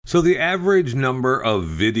So the average number of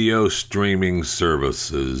video streaming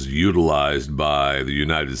services utilized by the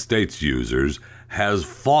United States users has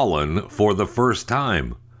fallen for the first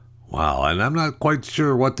time. Wow, and I'm not quite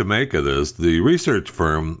sure what to make of this. The research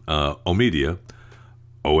firm Omdia,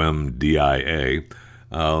 OMDIA,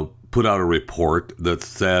 put out a report that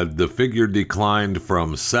said the figure declined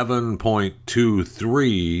from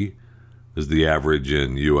 7.23 is the average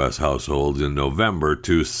in U.S. households in November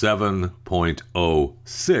to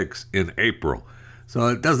 7.06 in April. So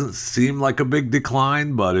it doesn't seem like a big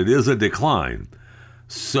decline, but it is a decline.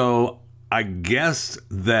 So I guess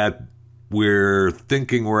that we're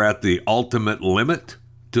thinking we're at the ultimate limit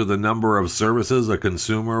to the number of services a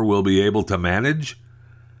consumer will be able to manage.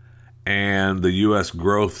 And the U.S.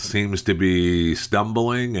 growth seems to be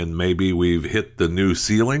stumbling, and maybe we've hit the new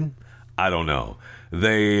ceiling. I don't know.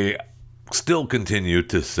 They still continue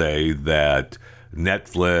to say that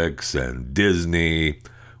Netflix and Disney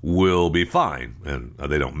will be fine. And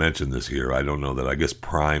they don't mention this here. I don't know that. I guess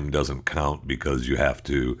Prime doesn't count because you have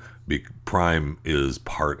to be. Prime is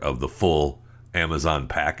part of the full Amazon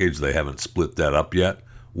package. They haven't split that up yet,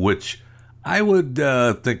 which I would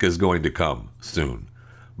think is going to come soon.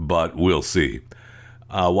 But we'll see.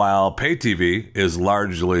 While pay TV is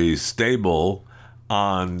largely stable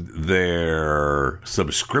on their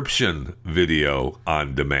subscription video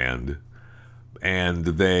on demand, and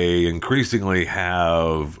they increasingly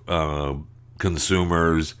have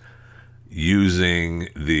consumers using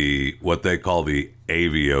what they call the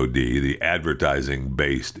AVOD, the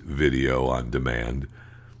advertising-based video on demand.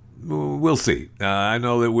 We'll see. I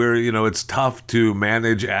know that it's tough to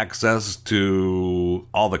manage access to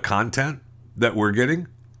all the content that we're getting.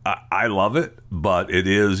 I love it, but it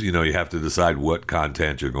is, you have to decide what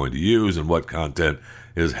content you're going to use and what content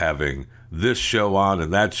is having this show on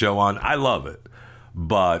and that show on. I love it,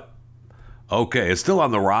 but okay, it's still on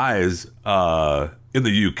the rise in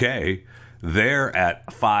the UK. They're at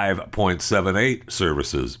 5.78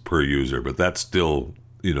 services per user, but that's still,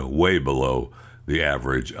 way below the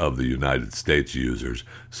average of the United States users.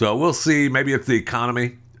 So we'll see. Maybe if the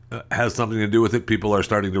economy has something to do with it, people are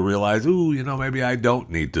starting to realize, maybe I don't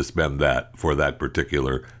need to spend that for that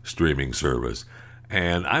particular streaming service.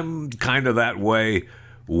 And I'm kind of that way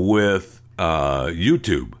with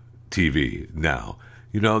YouTube TV now.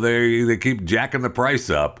 They keep jacking the price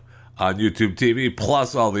up on YouTube TV,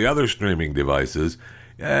 plus all the other streaming devices,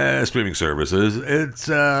 streaming services.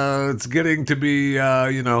 It's getting to be,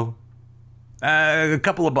 a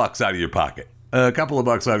couple of bucks out of your pocket. And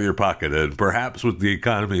perhaps with the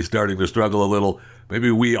economy starting to struggle a little, maybe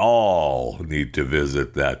we all need to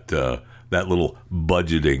visit that little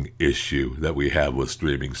budgeting issue that we have with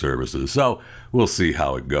streaming services. So we'll see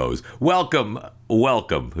how it goes. Welcome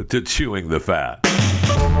to Chewing the Fat.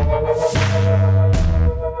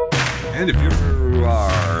 And if you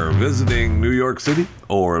are visiting New York City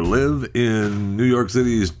or live in New York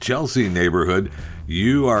City's Chelsea neighborhood,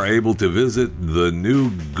 you are able to visit the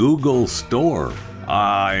new Google store.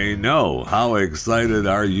 I know. How excited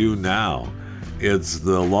are you now? It's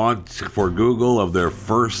the launch for Google of their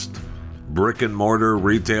first brick and mortar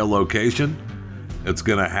retail location. It's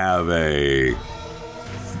going to have a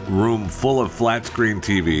room full of flat screen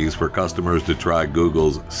TVs for customers to try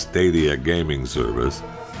Google's Stadia gaming service.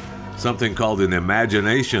 Something called an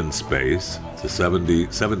imagination space. It's a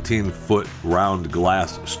 17-foot round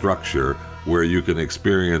glass structure where you can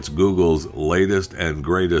experience Google's latest and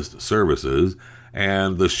greatest services,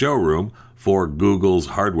 and the showroom for Google's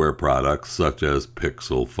hardware products such as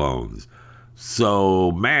Pixel phones.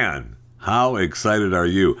 So, man, how excited are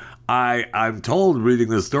you? I'm told reading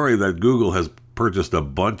this story that Google has purchased a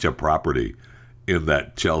bunch of property in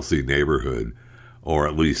that Chelsea neighborhood, or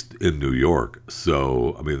at least in New York.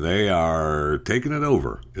 So, they are taking it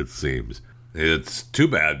over, it seems. It's too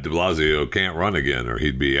bad de Blasio can't run again, or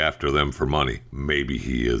he'd be after them for money. Maybe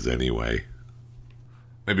he is anyway.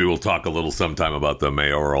 Maybe we'll talk a little sometime about the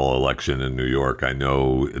mayoral election in New York. I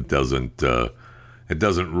know it doesn't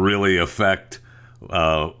really affect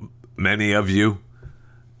many of you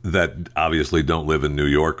that obviously don't live in New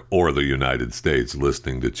York or the United States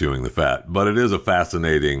listening to Chewing the Fat. But it is a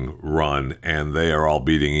fascinating run, and they are all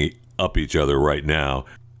beating up each other right now.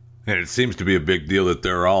 And it seems to be a big deal that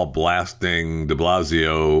they're all blasting de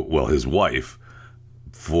Blasio, well, his wife,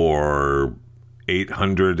 for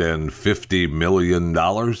 $850 million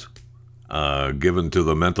given to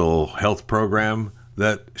the mental health program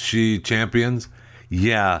that she champions.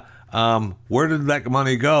 Yeah, where did that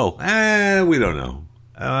money go? We don't know.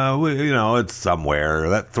 It's somewhere.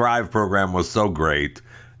 That Thrive program was so great.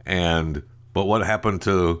 But what happened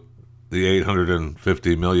to the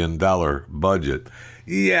 $850 million budget?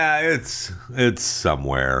 Yeah, it's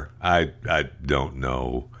somewhere. I don't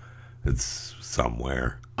know. It's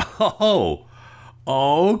somewhere. Oh,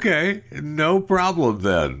 okay. No problem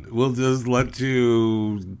then. We'll just let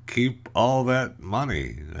you keep all that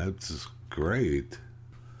money. That's great.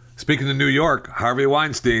 Speaking of New York, Harvey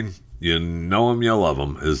Weinstein, you know him, you love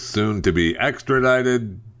him, is soon to be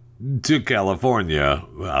extradited to California,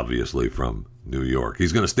 obviously from New York.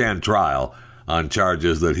 He's going to stand trial on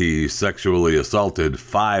charges that he sexually assaulted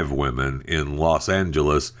 5 women in Los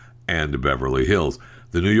Angeles and Beverly Hills.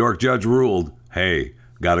 The New York judge ruled, hey,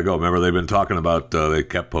 gotta go. Remember, they've been talking about, they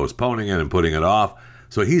kept postponing it and putting it off.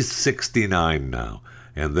 So he's 69 now,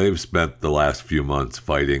 and they've spent the last few months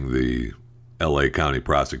fighting the LA County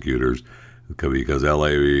prosecutors because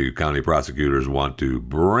LA County prosecutors want to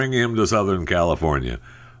bring him to Southern California.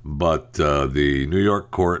 But the New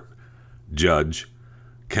York court judge,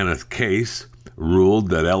 Kenneth Case, ruled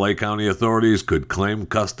that LA County authorities could claim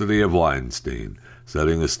custody of Weinstein,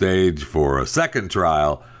 setting the stage for a second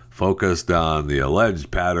trial focused on the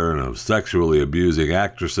alleged pattern of sexually abusing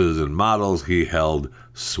actresses and models he held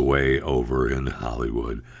sway over in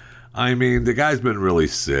Hollywood. I mean, the guy's been really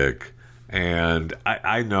sick, and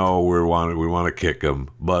I know we want to kick him,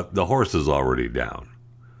 but the horse is already down.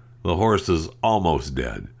 The horse is almost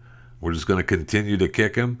dead. We're just going to continue to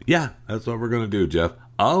kick him? Yeah, that's what we're going to do, Jeff.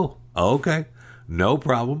 Oh, okay. No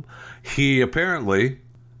problem. He apparently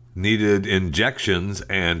needed injections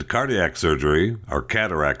and cardiac surgery, or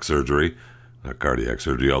cataract surgery. Not cardiac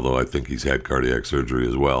surgery, although I think he's had cardiac surgery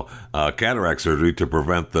as well. Cataract surgery to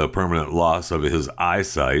prevent the permanent loss of his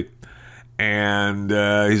eyesight. And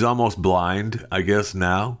he's almost blind, I guess,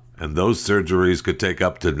 now. And those surgeries could take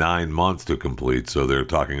up to 9 months to complete. So they're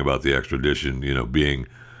talking about the extradition, being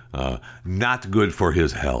not good for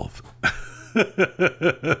his health.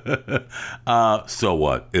 So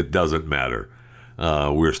what? It doesn't matter.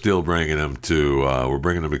 We're still bringing him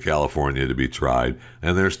to California to be tried,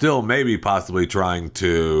 and they're still maybe possibly trying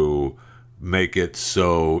to make it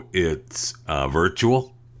so it's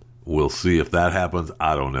virtual. We'll see if that happens.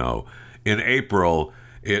 I don't know. In April,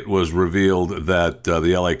 it was revealed that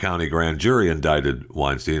the LA County grand jury indicted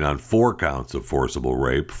Weinstein on 4 counts of forcible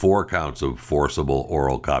rape, 4 counts of forcible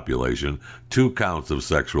oral copulation, 2 counts of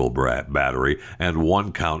sexual battery, and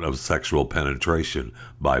 1 count of sexual penetration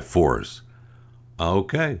by force.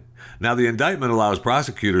 Okay. Now, the indictment allows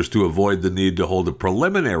prosecutors to avoid the need to hold a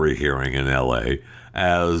preliminary hearing in LA,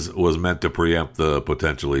 as was meant to preempt the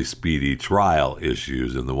potentially speedy trial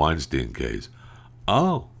issues in the Weinstein case.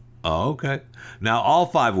 Oh, okay. Now, all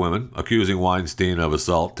 5 women accusing Weinstein of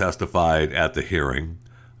assault testified at the hearing,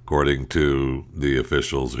 according to the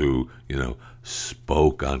officials who,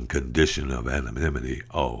 spoke on condition of anonymity.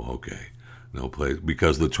 Oh, okay. No place,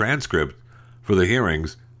 because the transcript for the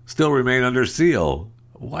hearings still remain under seal.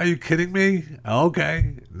 Why are you kidding me?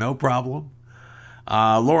 Okay, no problem.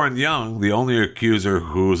 Lauren Young, the only accuser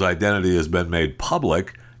whose identity has been made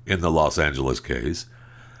public in the Los Angeles case,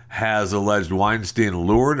 has alleged Weinstein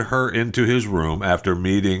lured her into his room after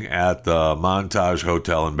meeting at the Montage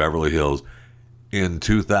Hotel in Beverly Hills in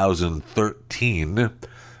 2013,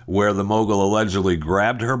 where the mogul allegedly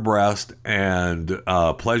grabbed her breast and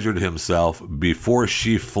pleasured himself before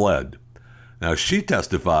she fled. Now, she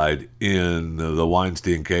testified in the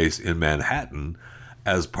Weinstein case in Manhattan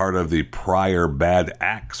as part of the prior bad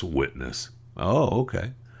acts witness. Oh,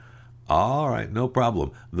 okay. All right, no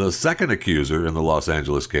problem. The second accuser in the Los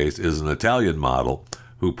Angeles case is an Italian model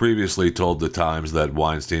who previously told the Times that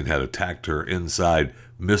Weinstein had attacked her inside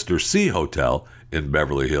Mr. C Hotel in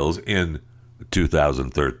Beverly Hills in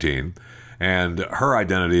 2013, and her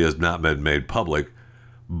identity has not been made public,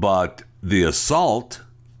 but the assault,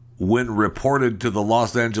 when reported to the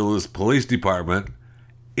Los Angeles Police Department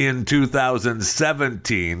in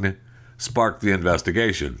 2017, sparked the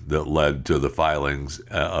investigation that led to the filings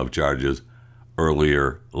of charges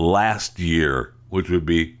earlier last year, which would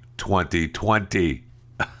be 2020.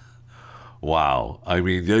 Wow. I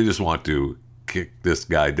mean, they just want to kick this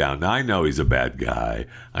guy down. Now, I know he's a bad guy.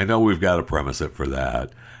 I know we've got to premise it for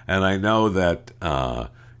that. And I know that,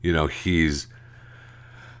 he's,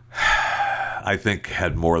 I think,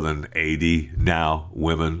 had more than 80 now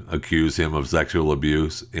women accuse him of sexual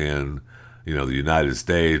abuse in, the United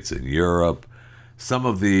States and Europe. Some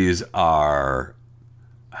of these are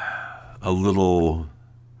a little...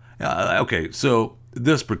 okay, so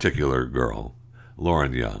this particular girl,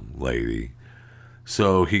 Lauren Young, lady,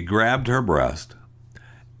 so he grabbed her breast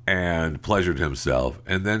and pleasured himself,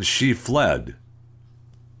 and then she fled.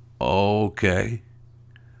 Okay.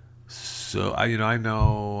 So, I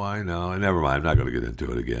know. Never mind. I'm not going to get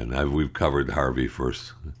into it again. We've covered Harvey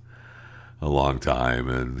first. a long time,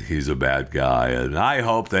 and he's a bad guy, and I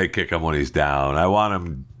hope they kick him when he's down. I want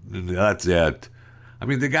him. That's it. I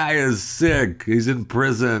mean, the guy is sick. He's in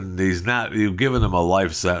prison. He's not. You've given him a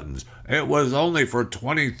life sentence. It was only for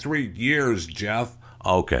 23 years, Jeff.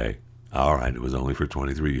 Okay. All right. It was only for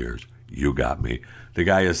 23 years. You got me. The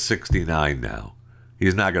guy is 69 now.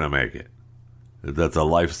 He's not going to make it. That's a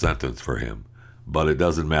life sentence for him. But it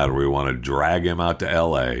doesn't matter. We want to drag him out to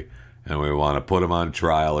L.A., and we want to put him on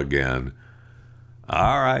trial again.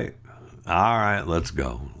 All right. All right. Let's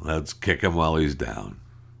go. Let's kick him while he's down.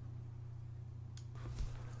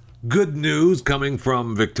 Good news coming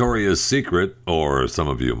from Victoria's Secret, or some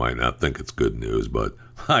of you might not think it's good news, but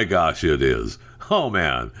my gosh, it is. Oh,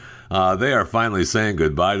 man. They are finally saying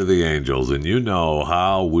goodbye to the angels, and you know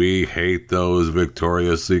how we hate those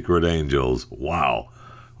Victoria's Secret angels. Wow.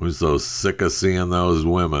 We're so sick of seeing those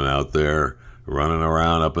women out there running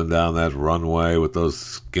around up and down that runway with those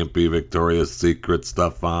skimpy Victoria's Secret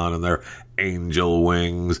stuff on and their angel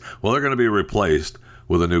wings. Well, they're going to be replaced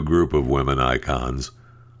with a new group of women icons,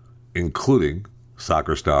 including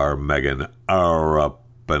soccer star Megan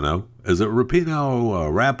Rapinoe. Is it Rapinoe?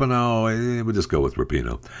 Rapinoe? We'll just go with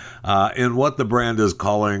Rapinoe. In what the brand is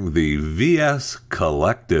calling the VS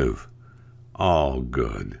Collective. Oh,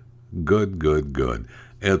 good. Good, good, good.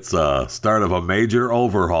 It's a start of a major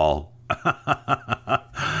overhaul.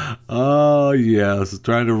 Oh, yes. It's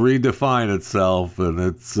trying to redefine itself, and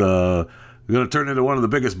it's going to turn into one of the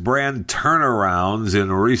biggest brand turnarounds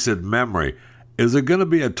in recent memory. Is it going to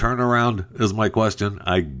be a turnaround, is my question.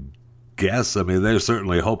 I guess. I mean, they're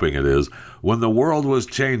certainly hoping it is. When the world was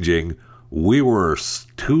changing, we were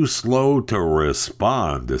too slow to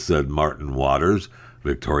respond, said Martin Waters,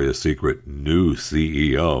 Victoria's Secret new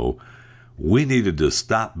CEO. We needed to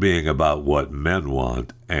stop being about what men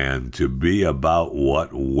want and to be about what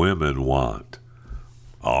women want.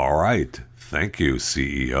 All right. Thank you,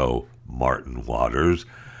 CEO Martin Waters.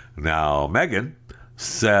 Now, Megan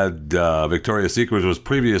said Victoria's Secret was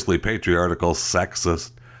previously patriarchal,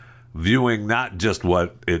 sexist, viewing not just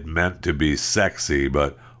what it meant to be sexy,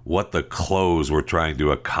 but what the clothes were trying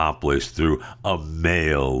to accomplish through a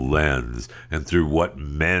male lens and through what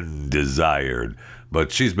men desired.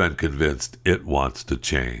 But she's been convinced it wants to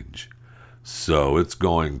change. So it's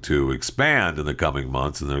going to expand in the coming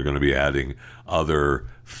months, and they're going to be adding other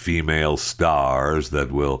female stars that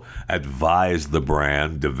will advise the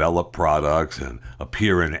brand, develop products, and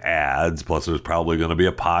appear in ads. Plus, there's probably going to be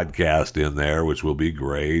a podcast in there, which will be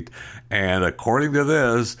great. And according to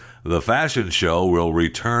this, the fashion show will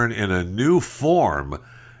return in a new form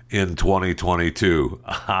in 2022.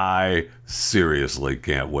 I seriously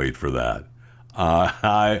can't wait for that.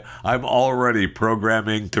 I'm already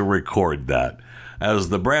programming to record that. As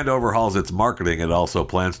the brand overhauls its marketing, it also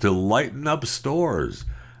plans to lighten up stores,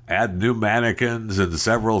 add new mannequins in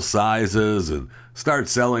several sizes, and start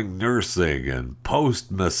selling nursing and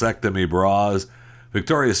post-mastectomy bras.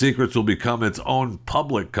 Victoria's Secret will become its own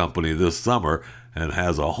public company this summer and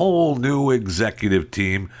has a whole new executive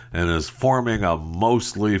team and is forming a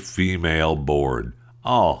mostly female board.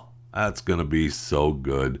 Oh, that's going to be so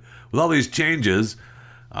good. With all these changes,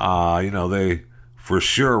 they for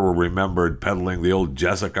sure were remembered peddling the old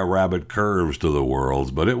Jessica Rabbit curves to the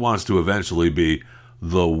world, but it wants to eventually be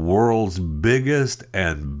the world's biggest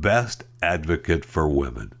and best advocate for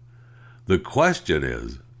women. The question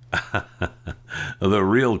is, the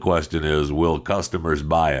real question is, will customers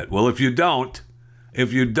buy it? Well, if you don't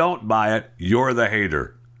buy it, you're the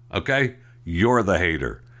hater. Okay? You're the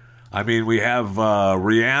hater. I mean, we have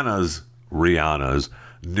Rihanna's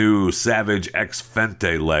new Savage X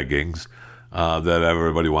Fenty leggings that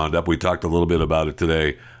everybody wound up. We talked a little bit about it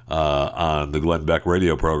today on the Glenn Beck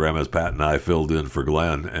radio program as Pat and I filled in for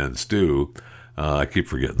Glenn and Stu. I keep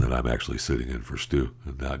forgetting that I'm actually sitting in for Stu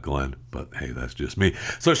and not Glenn, but hey, that's just me.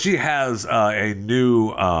 So she has a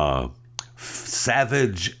new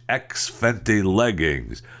Savage X Fenty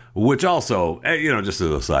leggings, which also, just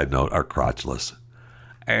as a side note, are crotchless.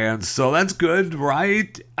 And so that's good,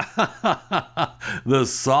 right? The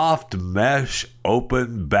soft mesh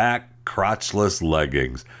open back crotchless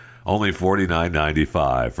leggings. Only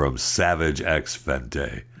 $49.95 from Savage X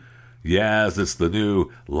Fenty. Yes, it's the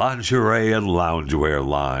new lingerie and loungewear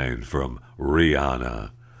line from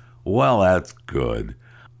Rihanna. Well, that's good.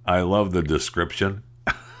 I love the description.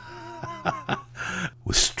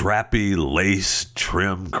 With strappy lace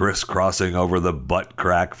trim crisscrossing over the butt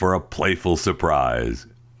crack for a playful surprise.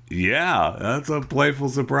 Yeah, that's a playful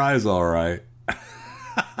surprise, all right.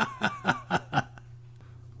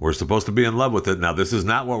 We're supposed to be in love with it. Now, this is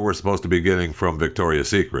not what we're supposed to be getting from Victoria's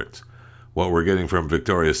Secret. what we're getting from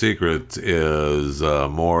Victoria's Secret is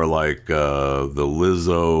more like the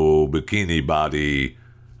Lizzo bikini body,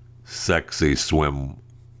 sexy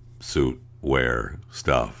swimsuit wear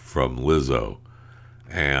stuff from Lizzo.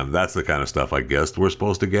 And that's the kind of stuff I guess we're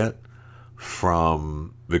supposed to get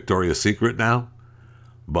from Victoria's Secret now,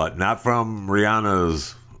 but not from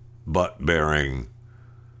Rihanna's butt-bearing,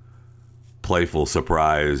 playful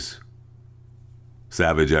surprise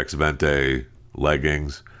Savage X Vente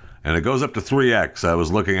leggings. And it goes up to 3X. I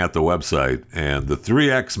was looking at the website, and the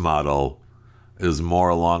 3X model is more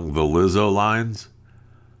along the Lizzo lines.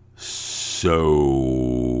 So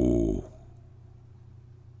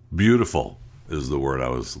beautiful is the word I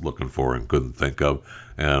was looking for and couldn't think of,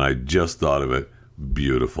 and I just thought of it.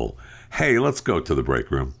 Beautiful. Hey, let's go to the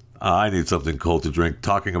break room. I need something cold to drink.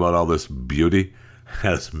 Talking about all this beauty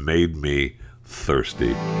has made me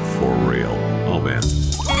thirsty for real. Oh, man.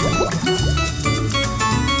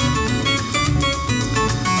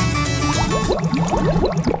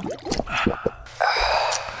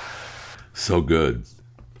 So good.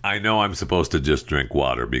 I know I'm supposed to just drink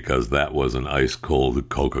water because that was an ice-cold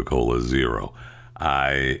Coca-Cola Zero.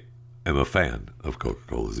 I am a fan of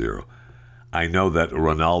Coca-Cola Zero. I know that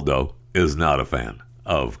Ronaldo is not a fan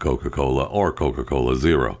of Coca-Cola or Coca-Cola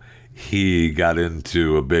Zero. He got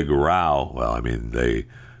into a big row. Well, I mean, they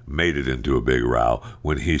made it into a big row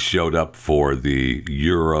when he showed up for the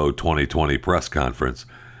Euro 2020 press conference.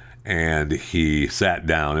 And he sat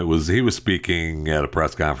down. He was speaking at a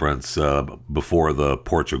press conference before the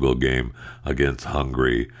Portugal game against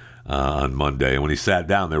Hungary on Monday. And when he sat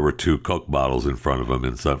down, there were 2 Coke bottles in front of him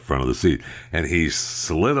in front of the seat. And he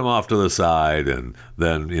slid them off to the side and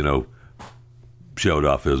then, showed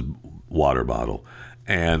off his water bottle.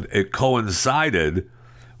 And it coincided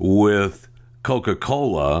with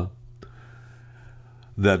Coca-Cola,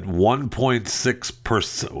 that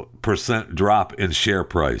 1.6% drop in share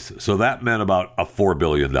price. So that meant about a $4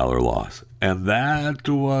 billion loss. And that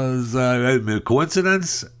was a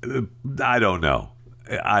coincidence? I don't know.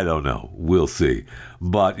 We'll see.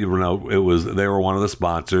 But, they were one of the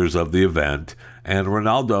sponsors of the event. And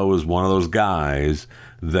Ronaldo is one of those guys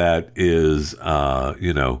that is,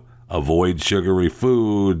 avoid sugary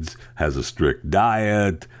foods, has a strict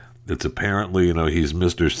diet. It's apparently, he's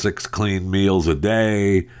Mr. 6 clean meals a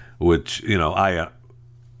day, which, I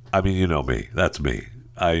mean, you know me. That's me.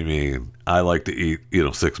 I mean, I like to eat,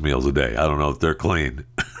 6 meals a day. I don't know if they're clean.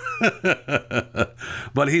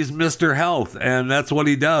 But he's Mr. Health, and that's what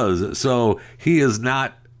he does. So he is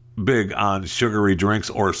not big on sugary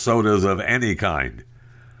drinks or sodas of any kind.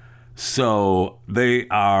 So a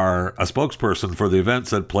spokesperson for the event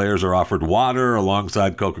said players are offered water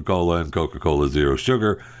alongside Coca-Cola and Coca-Cola Zero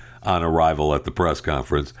Sugar on arrival at the press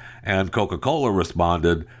conference, and Coca-Cola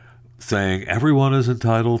responded saying everyone is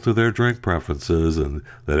entitled to their drink preferences and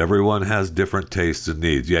that everyone has different tastes and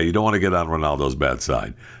needs. Yeah, you don't want to get on Ronaldo's bad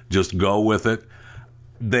side. Just go with it.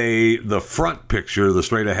 The front picture, the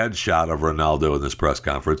straight ahead shot of Ronaldo in this press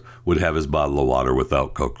conference would have his bottle of water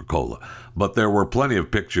without Coca-Cola. But there were plenty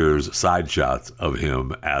of pictures, side shots of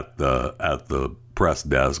him at the press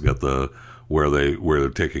desk, where they're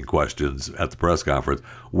taking questions at the press conference,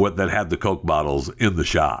 that had the Coke bottles in the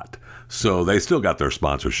shot. So they still got their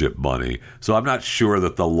sponsorship money. So I'm not sure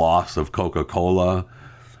that the loss of Coca-Cola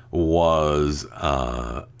was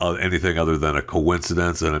anything other than a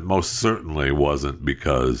coincidence, and it most certainly wasn't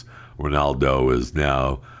because Ronaldo is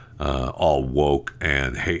now all woke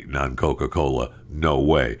and hating on Coca-Cola. No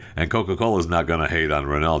way. And Coca-Cola is not going to hate on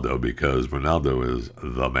Ronaldo because Ronaldo is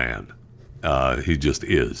the man. He just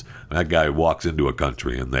is. That guy walks into a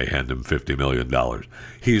country and they hand him $50 million.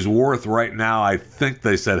 He's worth right now, I think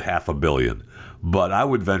they said $500 million. But I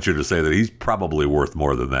would venture to say that he's probably worth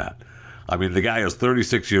more than that. I mean, the guy is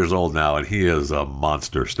 36 years old now and he is a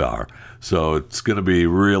monster star. So it's going to be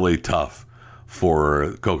really tough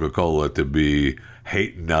for Coca-Cola to be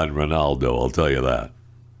hating on Ronaldo, I'll tell you that.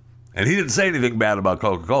 And he didn't say anything bad about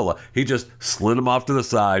Coca-Cola. He just slid him off to the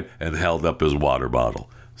side and held up his water bottle.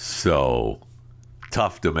 So,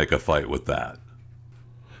 tough to make a fight with that.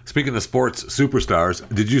 Speaking of sports superstars,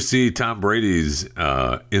 did you see Tom Brady's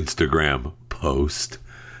Instagram post?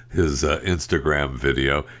 His Instagram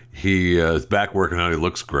video. He is back working out. He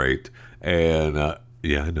looks great. And,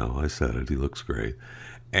 yeah, I know. I said it. He looks great.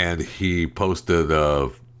 And he posted a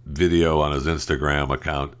video on his Instagram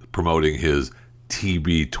account promoting his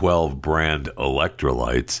TB12 brand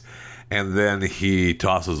electrolytes. And then he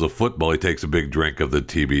tosses a football. He takes a big drink of the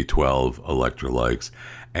TB12 electrolytes.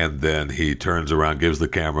 And then he turns around, gives the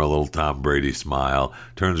camera a little Tom Brady smile,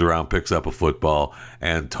 turns around, picks up a football,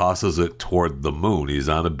 and tosses it toward the moon. He's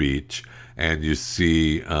on a beach, and you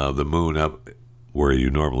see the moon up where you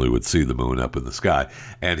normally would see the moon up in the sky,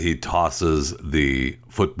 and he tosses the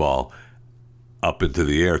football up into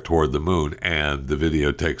the air toward the moon, and the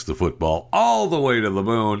video takes the football all the way to the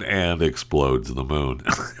moon and explodes the moon.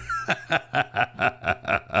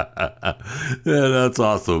 Yeah, that's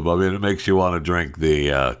awesome. I mean, it makes you want to drink the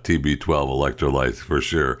TB12 electrolytes for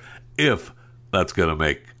sure, if that's going to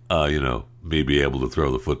make, me be able to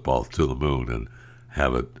throw the football to the moon and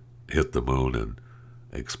have it hit the moon and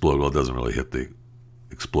explode. Well, it doesn't really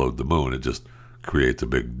explode the moon. It just creates a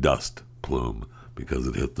big dust plume because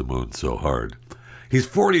it hit the moon so hard. He's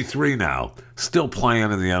 43 now, still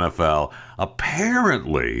playing in the NFL.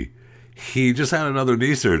 Apparently, he just had another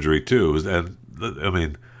knee surgery too. And I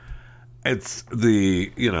mean, it's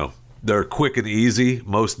they're quick and easy.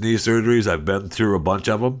 Most knee surgeries, I've been through a bunch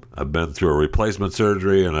of them. I've been through a replacement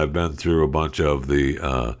surgery, and I've been through a bunch of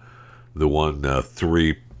the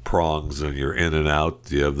three prongs, and you're in and out.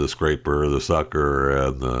 You have the scraper, the sucker,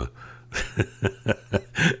 and the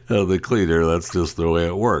the cleaner. That's just the way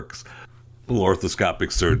it works.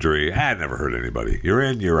 Orthoscopic surgery, I never hurt anybody. You're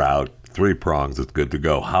in, you're out. 3 prongs, it's good to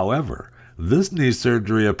go. However, this knee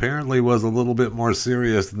surgery apparently was a little bit more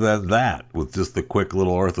serious than that, with just the quick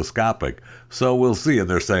little orthoscopic. So we'll see. And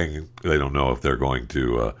they're saying they don't know if they're going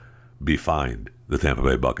to be fined, the Tampa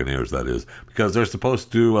Bay Buccaneers, that is, because they're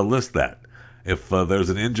supposed to list that. If there's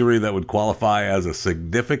an injury that would qualify as a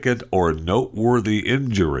significant or noteworthy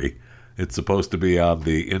injury, it's supposed to be on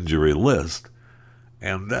the injury list.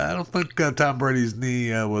 And I don't think Tom Brady's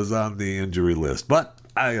knee was on the injury list. But,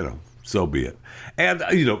 so be it. And,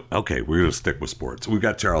 okay, we're going to stick with sports. We've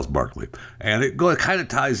got Charles Barkley. And it kind of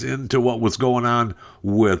ties into what was going on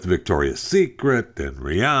with Victoria's Secret and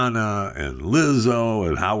Rihanna and Lizzo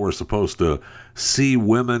and how we're supposed to see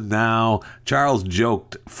women now. Charles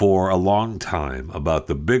joked for a long time about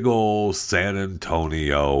the big old San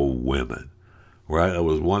Antonio women. Right? It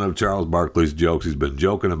was one of Charles Barkley's jokes. He's been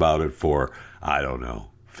joking about it for,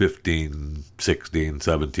 15, 16,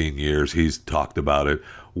 17 years. He's talked about it.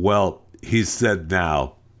 Well, he's said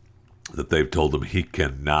now that they've told him he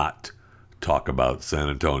cannot talk about San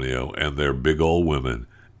Antonio and their big old women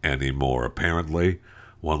anymore. Apparently,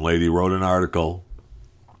 one lady wrote an article,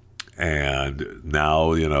 and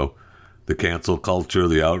now, the cancel culture,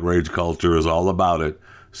 the outrage culture is all about it.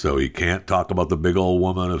 So he can't talk about the big old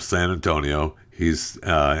woman of San Antonio.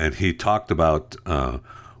 And he talked about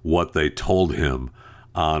what they told him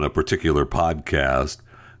on a particular podcast.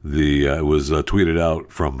 It was tweeted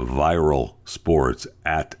out from Viral Sports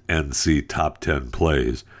at NC Top 10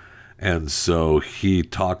 Plays. And so he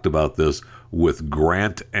talked about this with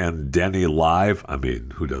Grant and Denny Live. I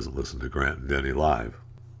mean, who doesn't listen to Grant and Denny Live?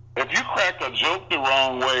 If you crack a joke the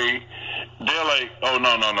wrong way, they're like, oh,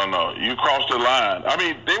 no, you crossed the line. I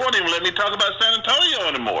mean, they won't even let me talk about San Antonio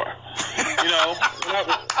anymore.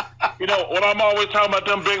 When I'm always talking about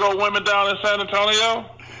them big old women down in San Antonio,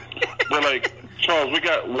 they're like, Charles, we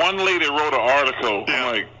got one lady wrote an article. Yeah.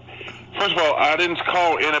 I'm like, first of all, I didn't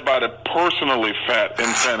call anybody personally fat in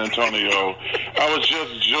San Antonio. I was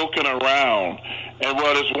just joking around. And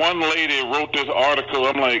this one lady wrote this article.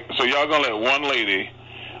 I'm like, so y'all gonna let one lady?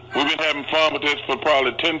 We've been having fun with this for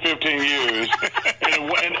probably 10, 15 years. and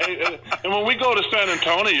when we go to San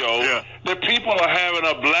Antonio, the people are having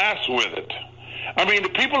a blast with it. I mean, the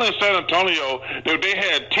people in San Antonio, they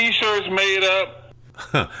had T-shirts made up.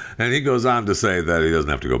 And he goes on to say that he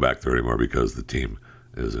doesn't have to go back there anymore because the team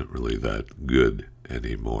isn't really that good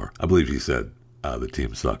anymore. I believe he said the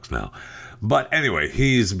team sucks now. But anyway,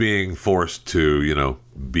 he's being forced to,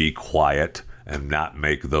 be quiet and not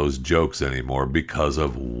make those jokes anymore because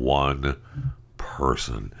of one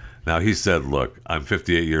person. Now, he said, look, I'm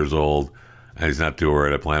 58 years old, and he's not too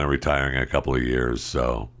worried. I plan on retiring in a couple of years,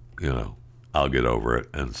 so, I'll get over it,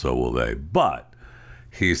 and so will they. But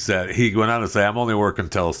he went on to say, I'm only working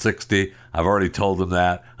until 60. I've already told them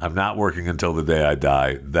that. I'm not working until the day I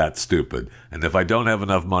die. That's stupid. And if I don't have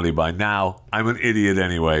enough money by now, I'm an idiot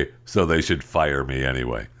anyway, so they should fire me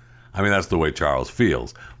anyway. I mean, that's the way Charles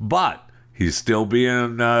feels. But he's still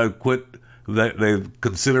being quit. They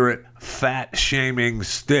consider it fat-shaming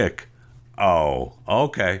stick. Oh,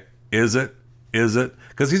 okay. Is it?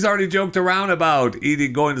 Because he's already joked around about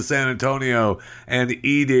going to San Antonio and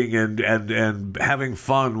eating and having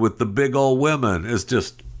fun with the big old women. It's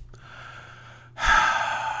just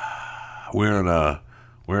we're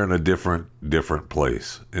in a different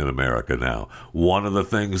place in America now. One of the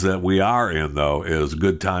things that we are in, though, is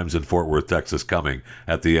Good Times in Fort Worth, Texas, coming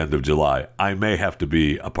at the end of July. I may have to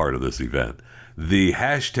be a part of this event. The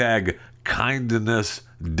 #Kindness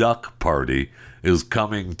Duck Party is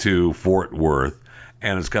coming to Fort Worth,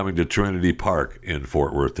 and it's coming to Trinity Park in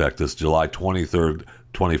Fort Worth, Texas, July 23rd,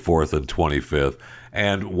 24th, and 25th.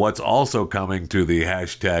 And what's also coming to the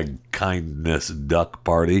hashtag Kindness Duck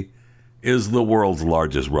Party is the world's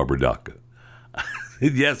largest rubber duck.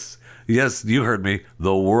 Yes, you heard me.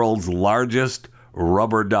 The world's largest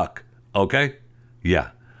rubber duck. Okay? Yeah.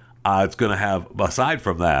 It's going to have, aside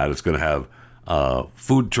from that, it's going to have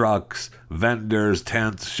food trucks, vendors,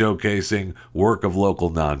 tents showcasing work of local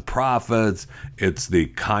nonprofits. It's the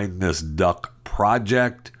Kindness Duck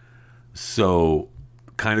Project. So,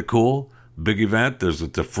 kind of cool. Big event.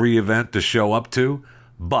 It's a free event to show up to.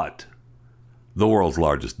 But the world's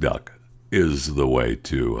largest duck is the way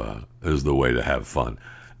to have fun.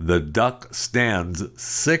 The duck stands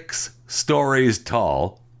 6 stories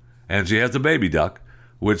tall, and she has a baby duck,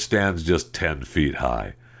 which stands just 10 feet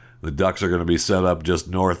high. The ducks are going to be set up just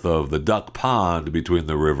north of the duck pond between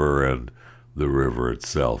the river and the river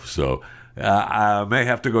itself. So I may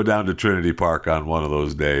have to go down to Trinity Park on one of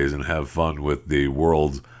those days and have fun with the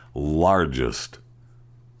world's largest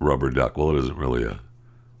rubber duck. Well, it isn't really a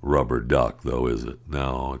rubber duck, though, is it?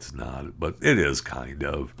 No, it's not. But it is kind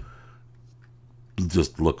of. It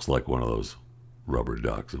just looks like one of those rubber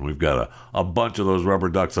ducks. And we've got a bunch of those rubber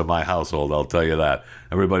ducks in my household, I'll tell you that.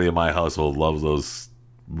 Everybody in my household loves those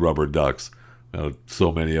rubber ducks.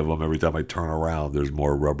 So many of them, every time I turn around, there's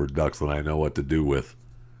more rubber ducks than I know what to do with.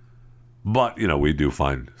 But, we do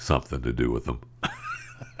find something to do with them.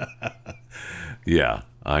 Yeah,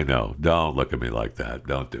 I know. Don't look at me like that.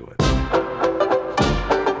 Don't do it.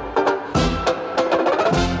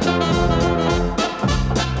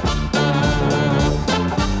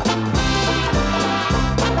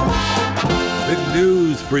 Big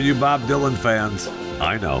news for you Bob Dylan fans.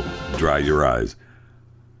 I know. Dry your eyes.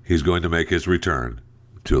 He's going to make his return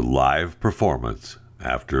to live performance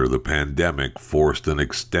after the pandemic forced an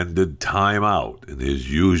extended time out in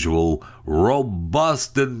his usual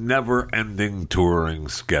robust and never-ending touring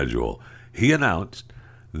schedule. He announced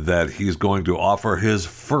that he's going to offer his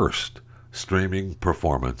first streaming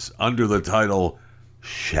performance under the title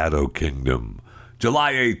Shadow Kingdom,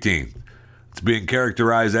 July 18th. It's being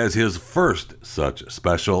characterized as his first such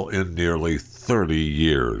special in nearly 30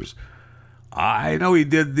 years. I know he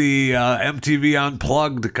did the MTV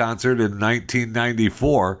Unplugged concert in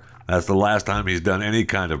 1994. That's the last time he's done any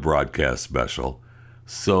kind of broadcast special.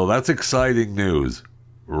 So that's exciting news,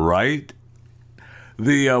 right?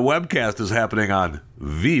 The webcast is happening on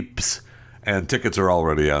Veeps, and tickets are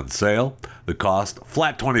already on sale. The cost,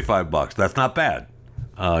 flat $25. That's not bad.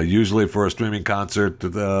 Usually for a streaming concert,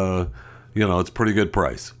 it's pretty good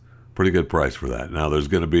price. Pretty good price for that. Now, there's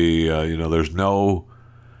going to be, there's no...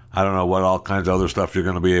 I don't know what all kinds of other stuff you're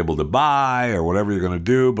going to be able to buy or whatever you're going to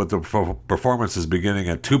do, but the performance is beginning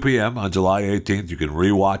at 2 p.m. on July 18th. You can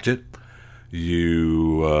rewatch it.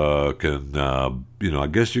 You can, I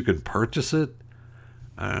guess you can purchase it.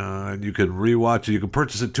 And you can rewatch it. You can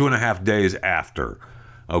purchase it 2.5 days after.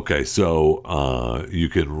 Okay, so you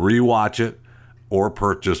can rewatch it or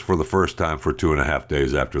purchase for the first time for 2.5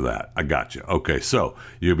 days after that. I got you. Okay, so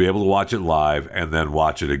you'll be able to watch it live and then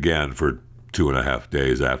watch it again for 2.5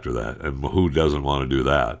 days after that. And who doesn't want to do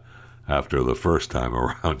that? After the first time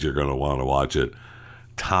around, you're going to want to watch it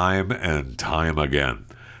time and time again.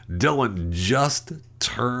 Dylan just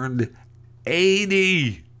turned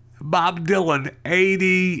 80. Bob Dylan,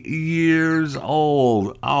 80 years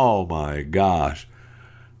old. Oh my gosh.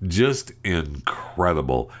 Just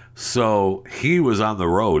incredible. So he was on the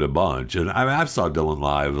road a bunch. And I saw Dylan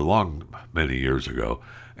live many years ago.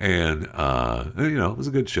 And, it was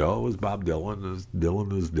a good show. It was Bob Dylan.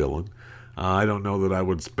 Dylan is Dylan. I don't know that I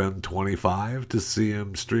would spend $25 to see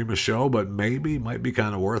him stream a show, but maybe. Might be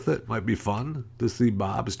kind of worth it. Might be fun to see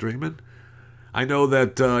Bob streaming. I know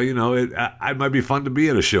that, it might be fun to be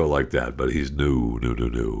at a show like that, but he's new.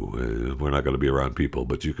 We're not going to be around people,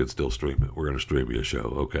 but you can still stream it. We're going to stream you a show,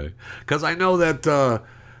 okay? Because I know that,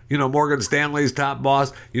 Morgan Stanley's top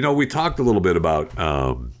boss. We talked a little bit about...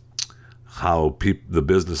 how the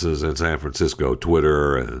businesses in San Francisco,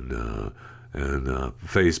 Twitter and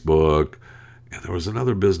Facebook, and there was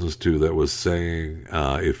another business too that was saying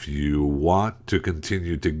if you want to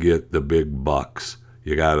continue to get the big bucks,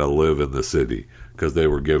 you got to live in the city, because they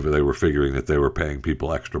were figuring that they were paying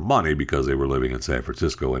people extra money because they were living in San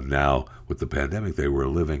Francisco, and now with the pandemic they were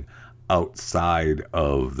living outside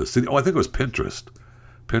of the city. Oh, I think it was Pinterest.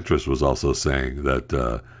 Pinterest was also saying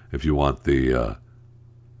that if you want the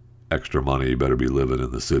extra money, you better be living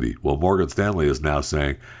in the city. Well, Morgan Stanley is now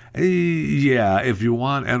saying, hey, yeah, if you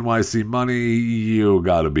want NYC money, you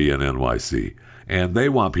got to be in NYC. And they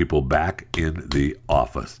want people back in the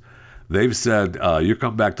office. They've said, you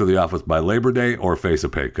come back to the office by Labor Day or face a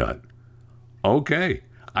pay cut. Okay.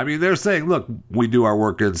 I mean, they're saying, look, we do our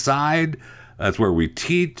work inside. That's where we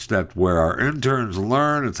teach. That's where our interns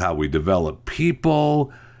learn. It's how we develop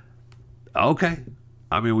people. Okay.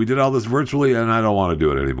 I mean, we did all this virtually, and I don't want to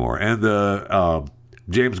do it anymore. And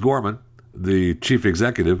James Gorman, the chief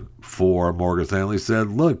executive for Morgan Stanley,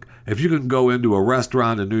 said, look, if you can go into a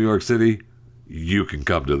restaurant in New York City, you can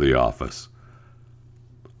come to the office.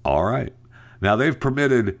 All right. Now, they've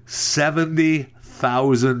permitted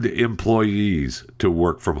 70,000 employees to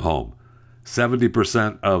work from home.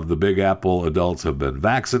 70% of the Big Apple adults have been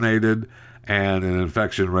vaccinated, and an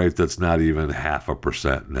infection rate that's not even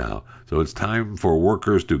 0.5% now. So it's time for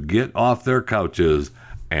workers to get off their couches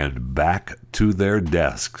and back to their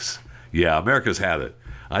desks. Yeah, America's had it.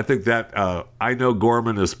 I think that, I know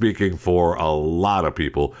Gorman is speaking for a lot of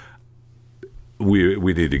people. We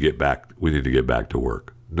need to get back. We need to get back to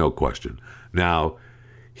work. No question. Now,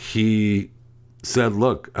 he said,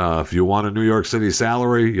 look, if you want a New York City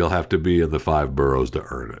salary, you'll have to be in the 5 boroughs to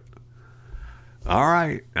earn it. All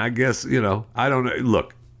right. I guess, I don't know.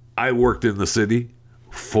 Look, I worked in the city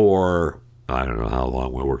for, I don't know how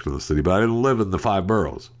long I worked in the city, but I didn't live in the 5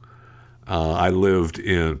 boroughs. I lived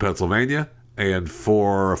in Pennsylvania, and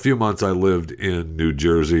for a few months I lived in New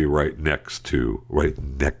Jersey right next to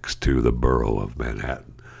the borough of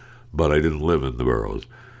Manhattan. But I didn't live in the boroughs.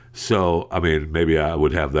 So, I mean, maybe I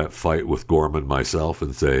would have that fight with Gorman myself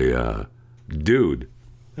and say, dude,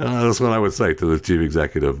 that's what I would say to the chief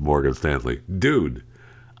executive of Morgan Stanley. Dude,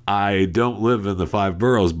 I don't live in the 5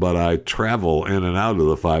 boroughs, but I travel in and out of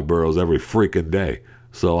the 5 boroughs every freaking day.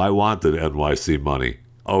 So I want the NYC money.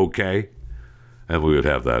 Okay? And we would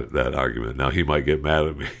have that argument. Now, he might get mad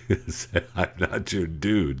at me and say, I'm not your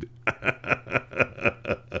dude.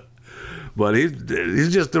 But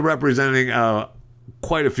he's just representing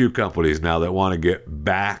quite a few companies now that want to get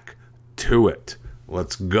back to it.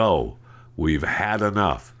 Let's go. We've had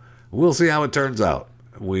enough. We'll see how it turns out.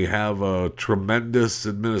 We have a tremendous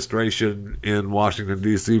administration in Washington,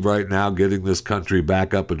 D.C. right now getting this country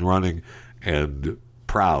back up and running, and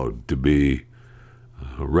proud to be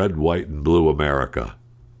red, white, and blue America.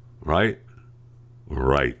 Right?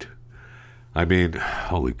 Right. I mean,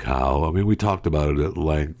 holy cow. I mean, we talked about it at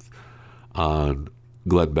length on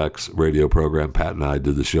Glenn Beck's radio program. Pat and I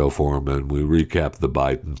did the show for him, and we recapped the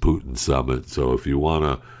Biden-Putin summit. So if you want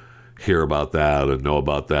to hear about that and know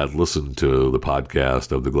about that, listen to the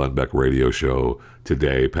podcast of the Glenn Beck radio show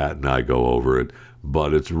today. Pat and I go over it,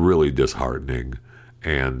 but it's really disheartening.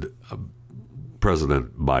 And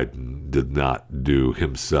President Biden did not do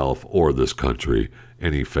himself or this country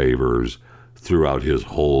any favors throughout his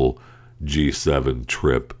whole G7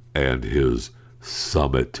 trip and his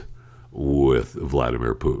summit with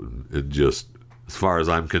Vladimir Putin. It just, as far as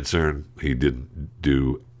I'm concerned, he didn't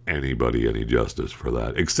do anybody any justice for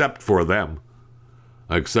that, except for them,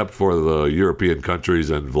 except for the European countries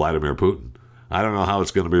and Vladimir Putin. I don't know how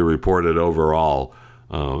it's going to be reported overall,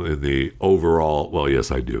 in the overall, well,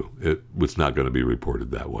 yes, I do. It's not going to be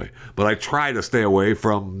reported that way. But I try to stay away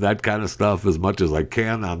from that kind of stuff as much as I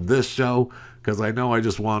can on this show, because I know I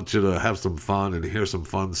just want you to have some fun and hear some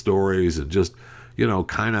fun stories and just,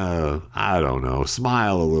 kind of, I don't know,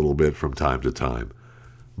 smile a little bit from time to time.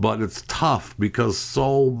 But it's tough because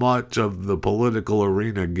so much of the political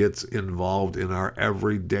arena gets involved in our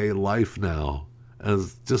everyday life now.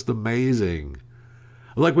 It's just amazing.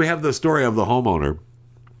 Like we have the story of the homeowner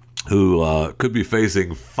who could be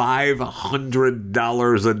facing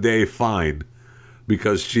 $500 a day fine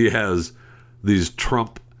because she has these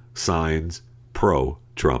Trump signs,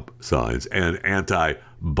 pro-Trump signs, and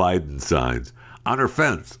anti-Biden signs on her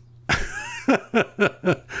fence.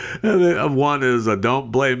 And one is,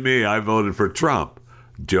 don't blame me, I voted for Trump.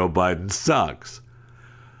 Joe Biden sucks.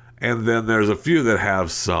 And then there's a few that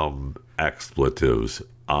have some expletives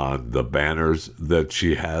on the banners that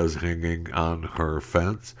she has hanging on her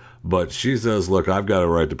fence. But she says, look, I've got a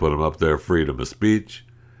right to put them up there, freedom of speech.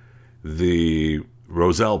 The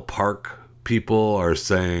Roselle Park people are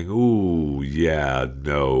saying, ooh, yeah,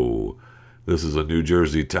 no. This is a New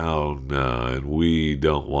Jersey town, and we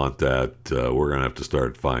don't want that. We're going to have to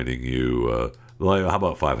start fining you. How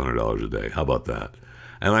about $500 a day? How about that?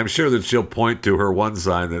 And I'm sure that she'll point to her one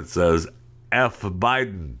sign that says, F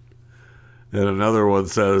Biden. And another one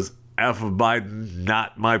says, F Biden,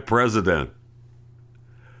 not my president.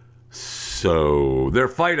 So their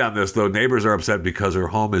fight on this, though, neighbors are upset because her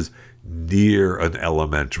home is near an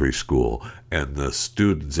elementary school and the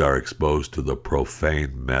students are exposed to the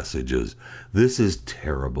profane messages. This is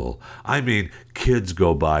terrible. I mean, kids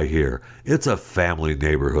go by here. It's a family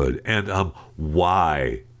neighborhood. And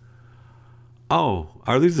why? Oh,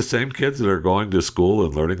 are these the same kids that are going to school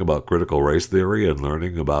and learning about critical race theory and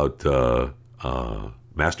learning about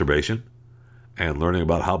masturbation and learning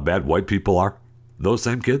about how bad white people are? Those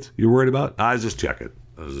same kids you're worried about? I was just checking.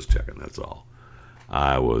 That's all.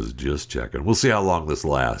 I was just checking. We'll see how long this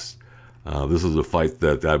lasts. This is a fight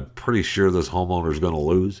that I'm pretty sure this homeowner is going to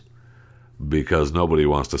lose because nobody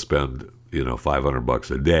wants to spend,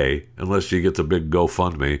 $500 a day unless she gets a big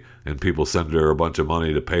GoFundMe and people send her a bunch of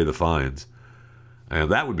money to pay the fines. And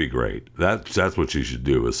that would be great. That's what she should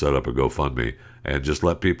do, is set up a GoFundMe and just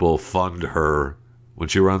let people fund her. When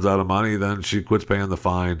she runs out of money, then she quits paying the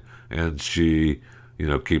fine and she,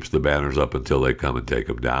 keeps the banners up until they come and take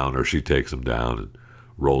them down, or she takes them down and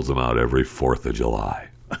rolls them out every 4th of July.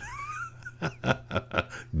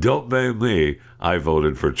 Don't blame me. I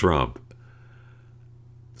voted for Trump.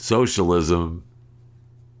 Socialism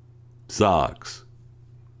sucks.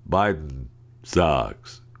 Biden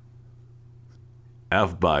sucks.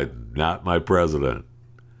 F Biden, not my president.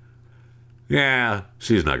 Yeah,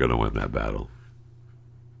 she's not going to win that battle.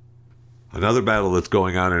 Another battle that's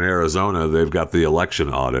going on in Arizona, they've got the election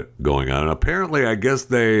audit going on. And apparently, I guess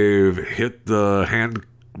they've hit the hand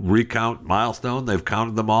recount milestone. They've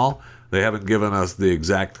counted them all. They haven't given us the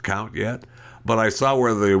exact count yet. But I saw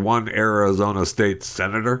where the one Arizona state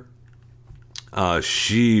senator,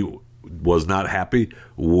 she was not happy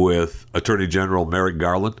with Attorney General Merrick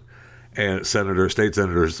Garland and State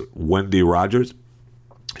Senators Wendy Rogers.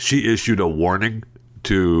 She issued a warning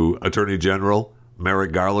to Attorney General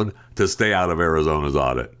Merrick Garland to stay out of Arizona's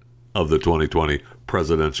audit of the 2020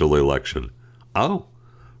 presidential election. Oh,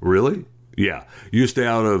 really? Yeah. You stay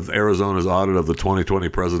out of Arizona's audit of the 2020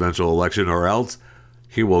 presidential election, or else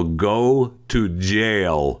he will go to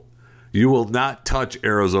jail. You will not touch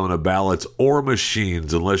Arizona ballots or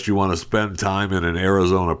machines unless you want to spend time in an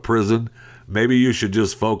Arizona prison. Maybe you should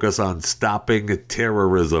just focus on stopping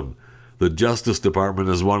terrorism. The Justice Department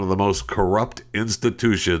is one of the most corrupt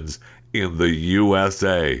institutions in the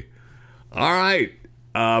USA. All right.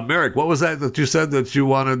 Merrick, what was that you said that you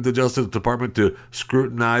wanted the Justice Department to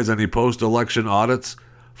scrutinize any post-election audits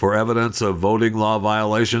for evidence of voting law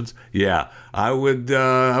violations? Yeah, I would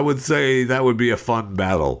say that would be a fun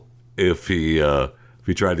battle if he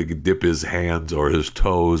tried to dip his hands or his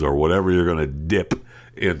toes or whatever you're going to dip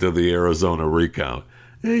into the Arizona recount.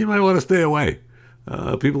 You might want to stay away.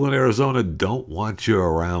 People in Arizona don't want you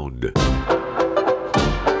around.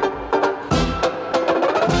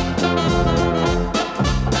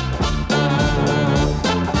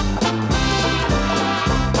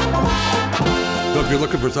 If you're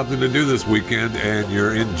looking for something to do this weekend and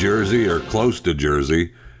you're in Jersey or close to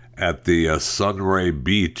Jersey at the Sunray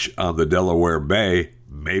Beach on the Delaware Bay,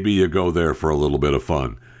 maybe you go there for a little bit of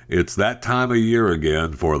fun. It's that time of year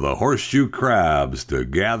again for the horseshoe crabs to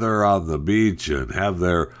gather on the beach and have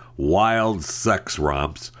their wild sex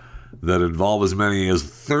romps that involve as many as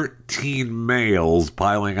 13 males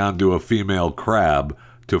piling onto a female crab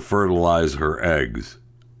to fertilize her eggs.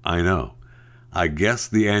 I know. I guess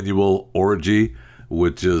the annual orgy,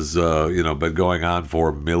 which has been going on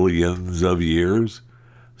for millions of years.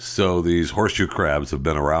 So these horseshoe crabs have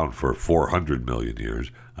been around for 400 million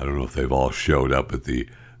years. I don't know if they've all showed up at the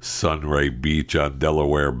Sunray Beach on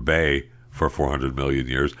Delaware Bay for 400 million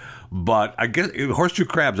years. But I guess horseshoe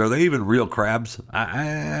crabs, are they even real crabs?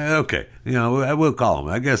 Okay, we'll call them.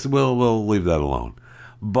 I guess we'll leave that alone.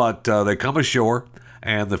 But they come ashore,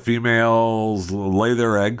 and the females lay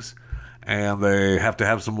their eggs. And they have to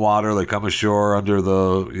have some water. They come ashore under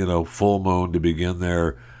the full moon to begin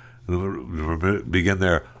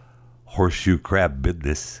their horseshoe crab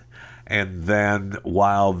business. And then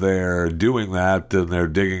while they're doing that and they're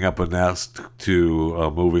digging up a nest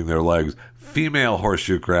to moving their legs, female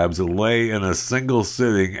horseshoe crabs lay in a single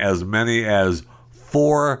sitting as many as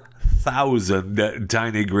 4,000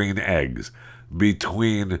 tiny green eggs,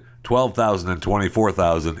 between 12,000 and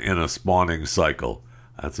 24,000 in a spawning cycle.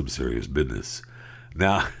 That's some serious business.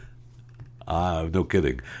 Now, no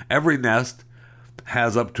kidding. Every nest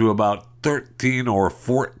has up to about 13 or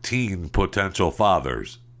 14 potential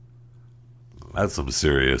fathers. That's some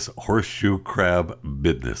serious horseshoe crab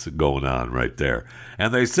business going on right there.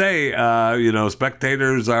 And they say,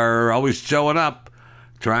 spectators are always showing up,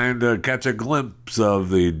 trying to catch a glimpse of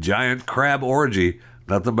the giant crab orgy.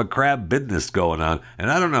 Nothing but crab business going on. And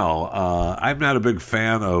I don't know. I'm not a big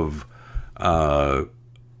fan of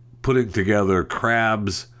putting together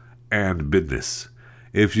crabs and business.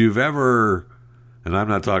 If you've ever, and I'm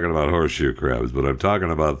not talking about horseshoe crabs, but I'm talking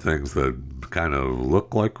about things that kind of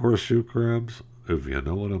look like horseshoe crabs, if you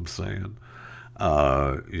know what I'm saying.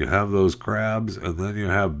 You have those crabs, and then you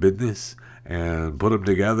have Bidness, and put them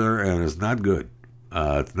together, and it's not good.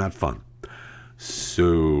 It's not fun.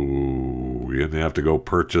 So you have to go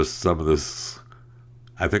purchase some of this.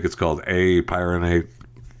 I think it's called A-pyronate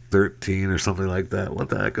 13 or something like that. What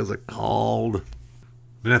the heck is it called?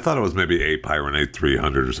 I mean, I thought it was maybe A-pyronate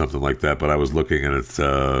 300 or something like that, but I was looking and it's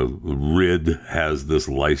Rid has this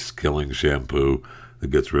lice-killing shampoo that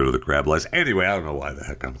gets rid of the crab lice. Anyway, I don't know why the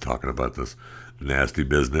heck I'm talking about this nasty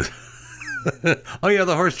business. Oh, yeah,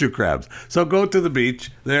 the horseshoe crabs. So go to the beach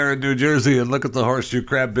there in New Jersey and look at the horseshoe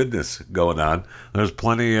crab business going on. There's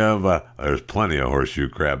plenty of horseshoe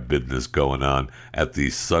crab business going on at the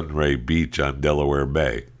Sunray Beach on Delaware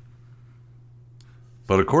Bay.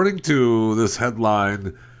 But according to this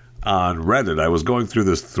headline on Reddit, I was going through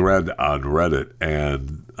this thread on Reddit,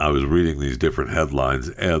 and I was reading these different headlines,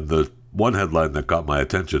 and the one headline that caught my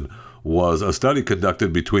attention was a study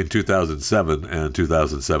conducted between 2007 and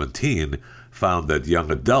 2017 found that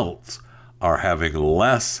young adults are having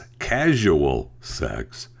less casual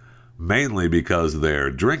sex, mainly because they're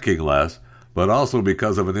drinking less, but also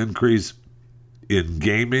because of an increase in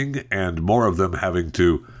gaming and more of them having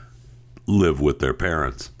to live with their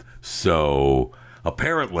parents. So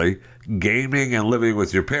apparently, gaming and living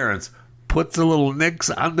with your parents puts a little nix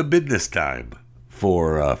on the business time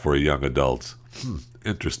for young adults.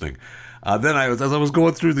 Interesting. Then as I was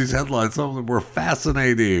going through these headlines, some of them were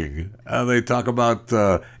fascinating. They talk about,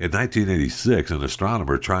 in 1986, an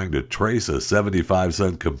astronomer trying to trace a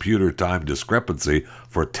 75-cent computer time discrepancy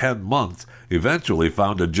for 10 months eventually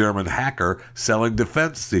found a German hacker selling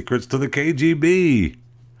defense secrets to the KGB.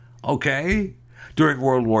 Okay? During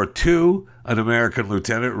World War II, an American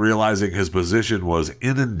lieutenant, realizing his position was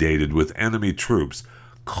inundated with enemy troops,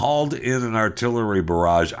 called in an artillery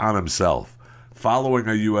barrage on himself. Following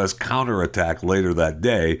a U.S. counterattack later that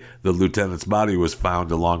day, the lieutenant's body was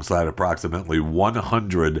found alongside approximately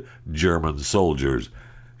 100 German soldiers.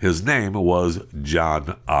 His name was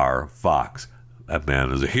John R. Fox. That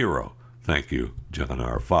man is a hero. Thank you, John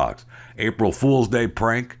R. Fox. April Fool's Day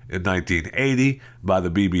prank in 1980 by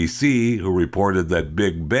the BBC, who reported that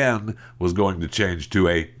Big Ben was going to change to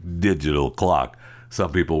a digital clock.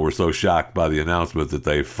 Some people were so shocked by the announcement that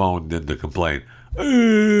they phoned in to complain.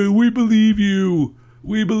 We believe you.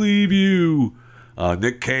 We believe you.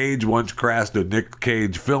 Nick Cage once crashed a Nick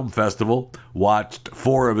Cage Film Festival, watched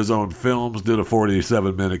 4 of his own films, did a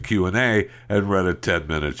 47-minute Q&A, and read a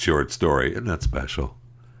 10-minute short story. Isn't that special?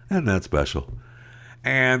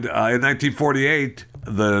 And in 1948,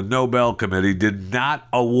 the Nobel Committee did not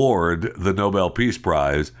award the Nobel Peace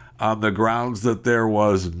Prize on the grounds that there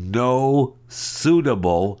was no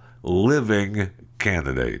suitable living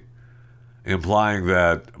candidate, implying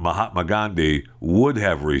that Mahatma Gandhi would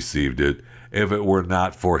have received it if it were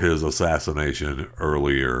not for his assassination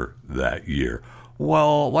earlier that year.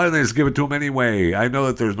 Well, why didn't they just give it to him anyway? I know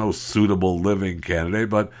that there's no suitable living candidate,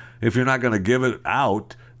 but if you're not going to give it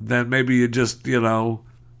out, then maybe you just,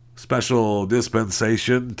 special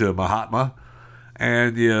dispensation to Mahatma,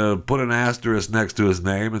 and you put an asterisk next to his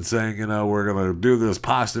name and saying, we're going to do this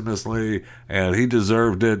posthumously, and he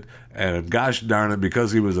deserved it, and gosh darn it,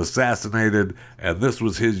 because he was assassinated, and this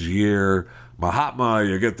was his year, Mahatma,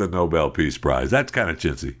 you get the Nobel Peace Prize. That's kind of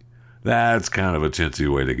chintzy. That's kind of a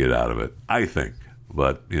chintzy way to get out of it, I think.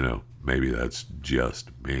 But, maybe that's just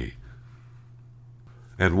me.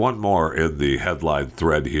 And one more in the headline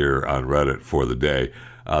thread here on Reddit for the day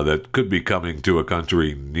that could be coming to a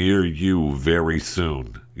country near you very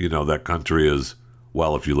soon. That country is,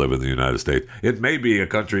 well, if you live in the United States, it may be a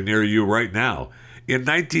country near you right now. In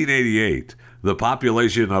 1988, the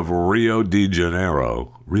population of Rio de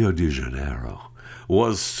Janeiro,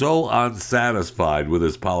 was so unsatisfied with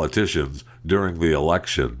its politicians during the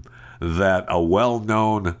election that a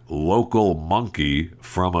well-known local monkey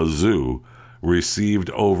from a zoo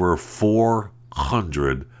received over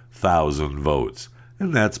 400,000 votes.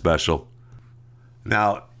 Isn't that special?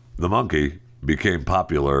 Now, the monkey became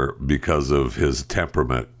popular because of his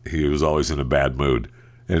temperament. He was always in a bad mood,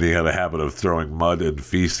 and he had a habit of throwing mud and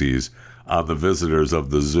feces on the visitors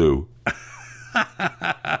of the zoo.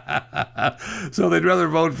 So they'd rather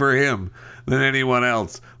vote for him than anyone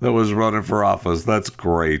else that was running for office. That's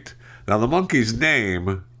great. Now, the monkey's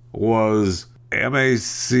name was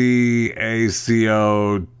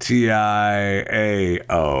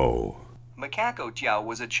Macacotiao. Macaco Tiao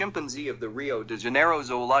was a chimpanzee of the Rio de Janeiro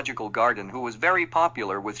Zoological Garden who was very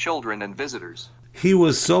popular with children and visitors. He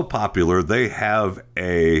was so popular, they have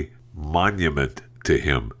a monument to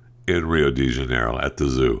him in Rio de Janeiro at the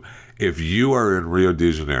zoo. If you are in Rio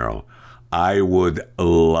de Janeiro, I would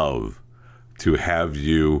love to have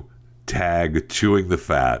you tag Chewing the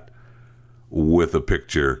Fat with a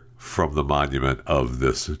picture from the monument of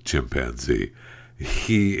this chimpanzee.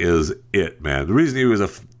 He is it, man. The reason he was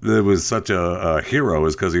such a hero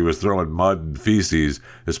is because he was throwing mud and feces,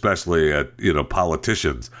 especially at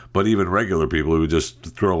politicians, but even regular people who would just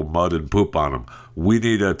throw mud and poop on him. We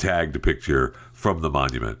need a tagged picture from the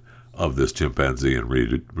monument of this chimpanzee in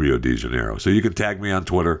Rio de Janeiro. So you can tag me on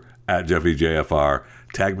Twitter at JeffyJFR,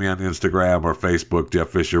 tag me on Instagram or Facebook, Jeff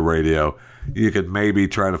Fisher Radio. You can maybe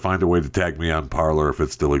try to find a way to tag me on Parler if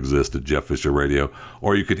it still exists at Jeff Fisher Radio,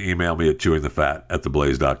 or you can email me at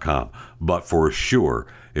chewingthefat@theblaze.com. But for sure,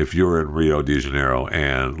 if you're in Rio de Janeiro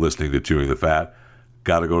and listening to Chewing the Fat,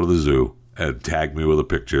 got to go to the zoo and tag me with a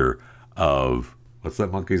picture of, what's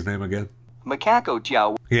that monkey's name again? Macaco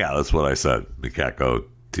Tiao. Yeah, that's what I said. Macaco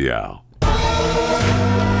Tiao.